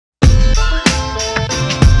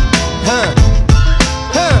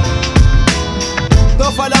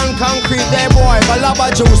concrete, there boy,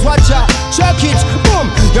 balaba juice, watch out, check it, boom.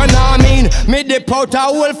 You know what I mean? Me dip out a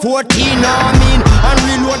whole 14, know what I mean? And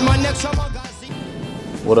reload my next magazine.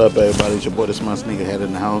 What up, everybody? It's your boy, this my sneakerhead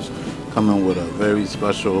in the house, coming with a very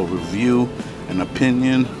special review and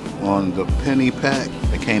opinion on the penny pack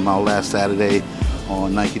that came out last Saturday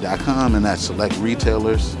on Nike.com and at select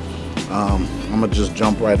retailers. I'm gonna just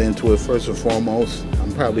jump right into it. First and foremost,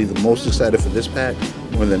 I'm probably the most excited for this pack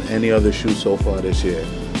more than any other shoe so far this year.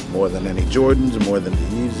 More than any Jordans, more than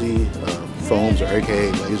the Yeezy foams, or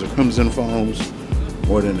aka Laser Crimson foams,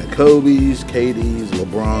 more than the Kobe's, KD's,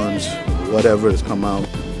 LeBron's, whatever has come out.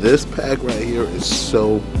 This pack right here is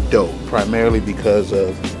so dope, primarily because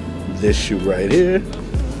of this shoe right here,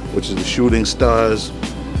 which is the Shooting Stars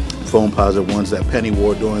Foamposite ones that Penny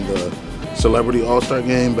wore during the Celebrity All-Star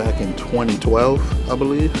Game back in 2012, I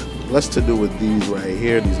believe. Less to do with these right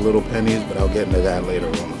here, these little pennies, but I'll get into that later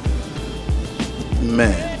on.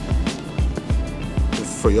 Man,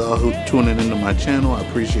 for y'all who tuning into my channel, I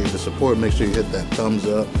appreciate the support. Make sure you hit that thumbs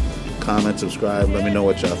up, comment, subscribe. Let me know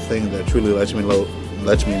what y'all think. That truly lets me know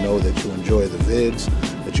that you enjoy the vids,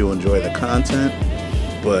 that you enjoy the content.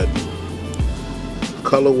 But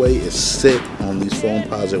colorway is sick on these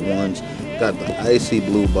Foamposite ones. Got the icy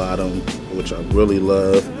blue bottom, which I really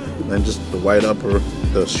love. And then just the white upper,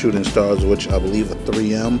 the Shooting Stars, which I believe are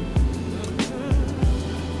 3M.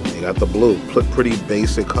 You got the blue, pretty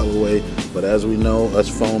basic colorway. But as we know, us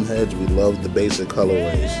foam heads, we love the basic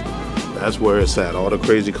colorways. That's where it's at. All the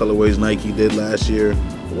crazy colorways Nike did last year,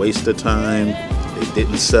 waste of time. They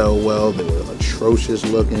didn't sell well. They were atrocious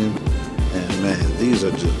looking. And man, these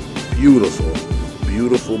are just beautiful.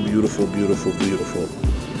 Beautiful, beautiful, beautiful, beautiful.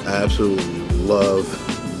 I absolutely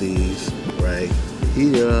love these right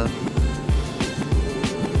here.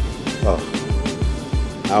 Oh,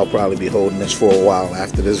 I'll probably be holding this for a while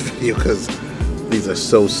after this video because these are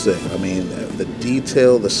so sick. I mean, the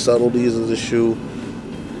detail, the subtleties of the shoe.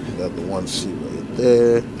 You got the 1C right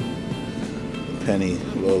there. The Penny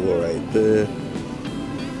logo right there.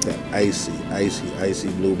 That icy, icy, icy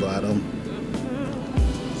blue bottom.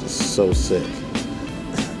 This is so sick.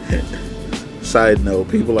 Side note,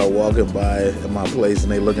 people are walking by in my place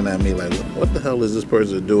and they looking at me like, what the hell is this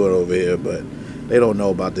person doing over here? But they don't know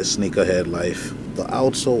about this sneakerhead life. The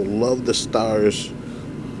outsole, love the stars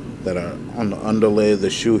that are on the underlay of the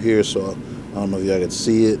shoe here. So I don't know if y'all can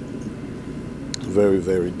see it. Very,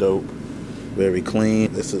 very dope. Very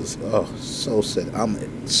clean. This is, oh, so sick.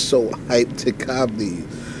 I'm so hyped to cop these.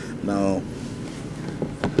 Now,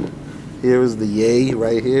 here is the yay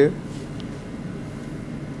right here.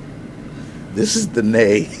 This is the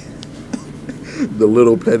nay. The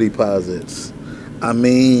little penny posits. I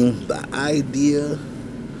mean, the idea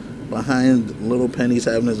behind Little Penny's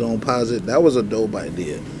having his own posit, that was a dope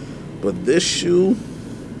idea. But this shoe,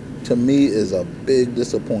 to me, is a big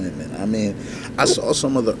disappointment. I mean, I saw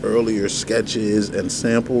some of the earlier sketches and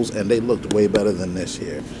samples, and they looked way better than this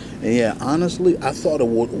here. And yeah, honestly, I thought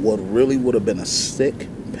what really would have been a sick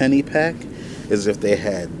penny pack is if they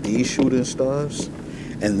had these Shooting Stars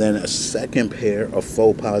and then a second pair of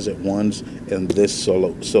Foamposite ones in this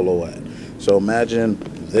silhouette. So imagine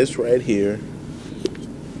this right here,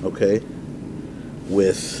 okay,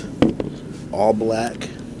 with all black,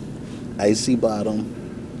 icy bottom.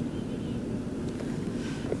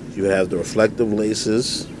 You would have the reflective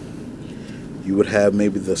laces. You would have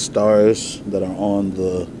maybe the stars that are on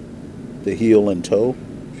the heel and toe,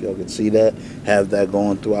 if y'all can see that. Have that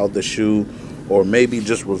going throughout the shoe, or maybe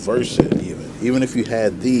just reverse it even. Even if you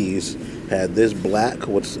had these, had this black,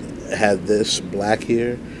 had this black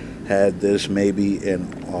here, had this maybe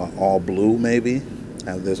in all blue maybe,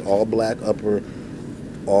 have this all black upper,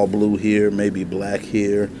 all blue here, maybe black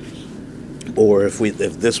here, or if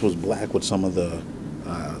this was black with some of the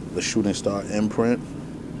Shooting Star imprint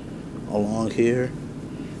along here,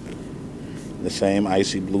 the same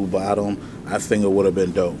icy blue bottom. I think it would have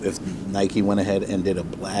been dope if Nike went ahead and did a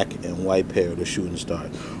black and white pair of the Shooting Star,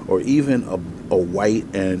 or even a white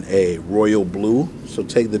and a royal blue. So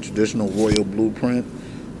take the traditional royal blueprint,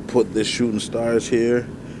 put this Shooting Stars here,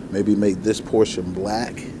 maybe make this portion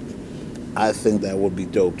black. I think that would be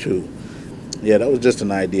dope too. Yeah, that was just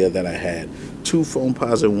an idea that I had. Two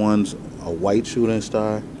Foamposite ones, a white Shooting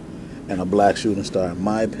Star and a black Shooting Star, in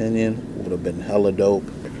my opinion, would have been hella dope.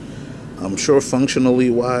 I'm sure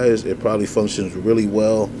functionally wise, it probably functions really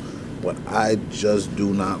well, but I just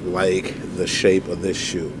do not like the shape of this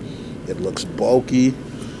shoe. It looks bulky.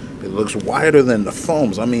 It looks wider than the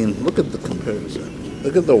foams. I mean, look at the comparison.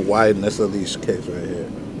 Look at the wideness of these kicks right here.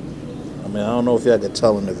 I mean, I don't know if y'all can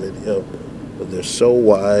tell in the video, but they're so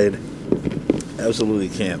wide. Absolutely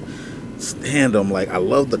can't. stand them. Like, I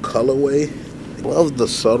love the colorway. I love the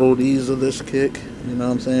subtleties of this kick. You know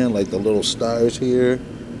what I'm saying? Like the little stars here.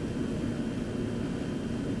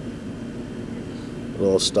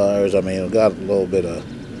 Little stars. I mean, I've got a little bit of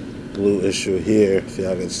glue issue here, if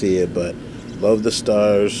y'all can see it, but love the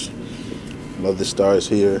stars. Love the stars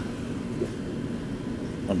here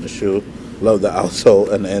on the shoe. Love the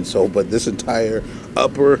outsole and the insole, but this entire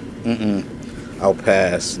upper, I'll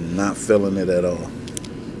pass. Not feeling it at all.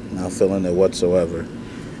 Not feeling it whatsoever.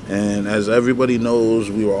 And as everybody knows,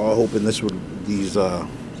 we were all hoping these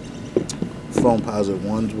Foamposite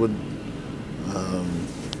ones would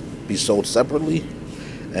be sold separately.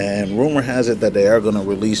 And rumor has it that they are going to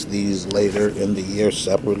release these later in the year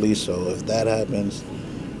separately. So if that happens,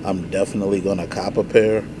 I'm definitely going to cop a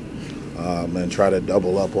pair and try to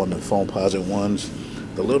double up on the Foamposite ones.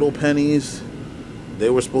 The little pennies, they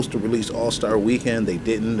were supposed to release All-Star Weekend. They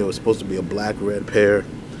didn't. There was supposed to be a black-red pair.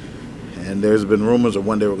 And there's been rumors of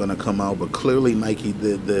when they were going to come out. But clearly Nike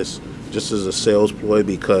did this just as a sales ploy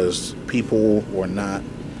because people were not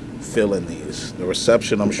feeling these. The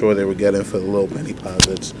reception I'm sure they were getting for the little penny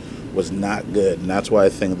posits was not good, and that's why I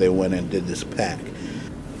think they went and did this pack.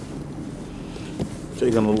 So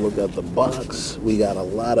you're gonna look at the box. We got a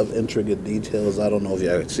lot of intricate details. I don't know if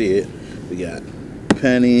y'all can see it. We got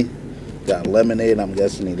Penny, got Lemonade. I'm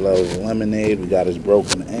guessing he loves lemonade. We got his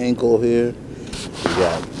broken ankle here. We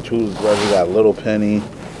got toothbrush. We got Little Penny.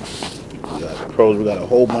 We got pros. We got a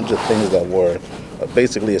whole bunch of things that were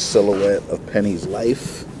basically a silhouette of Penny's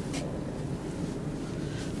life.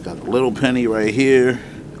 Got a Little Penny right here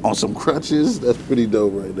on some crutches. That's pretty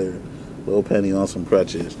dope right there. Little Penny on some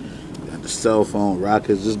crutches. Got the cell phone,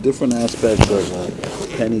 rockets, just different aspects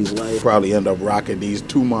of Penny's life. Probably end up rocking these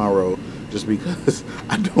tomorrow just because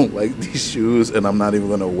I don't like these shoes and I'm not even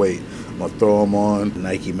going to wait. I'm going to throw them on.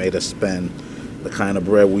 Nike made us spend the kind of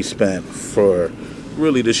bread we spent for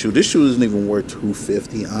really this shoe. This shoe isn't even worth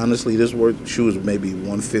 $250. Honestly, this shoe is maybe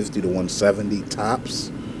 $150 to $170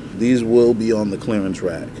 tops. These will be on the clearance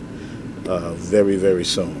rack very, very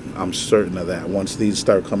soon. I'm certain of that once these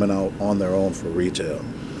start coming out on their own for retail.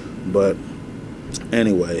 But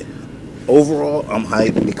anyway, overall, I'm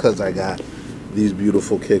hyped because I got these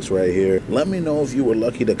beautiful kicks right here. Let me know if you were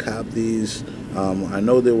lucky to cop these. I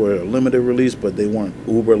know they were a limited release, but they weren't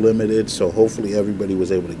uber limited, so hopefully everybody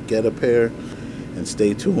was able to get a pair. And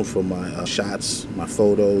stay tuned for my shots, my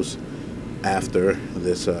photos after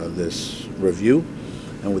this review.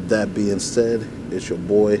 And with that being said, it's your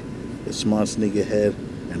boy, it's Smart Sneakerhead,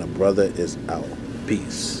 and a brother is out.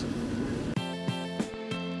 Peace.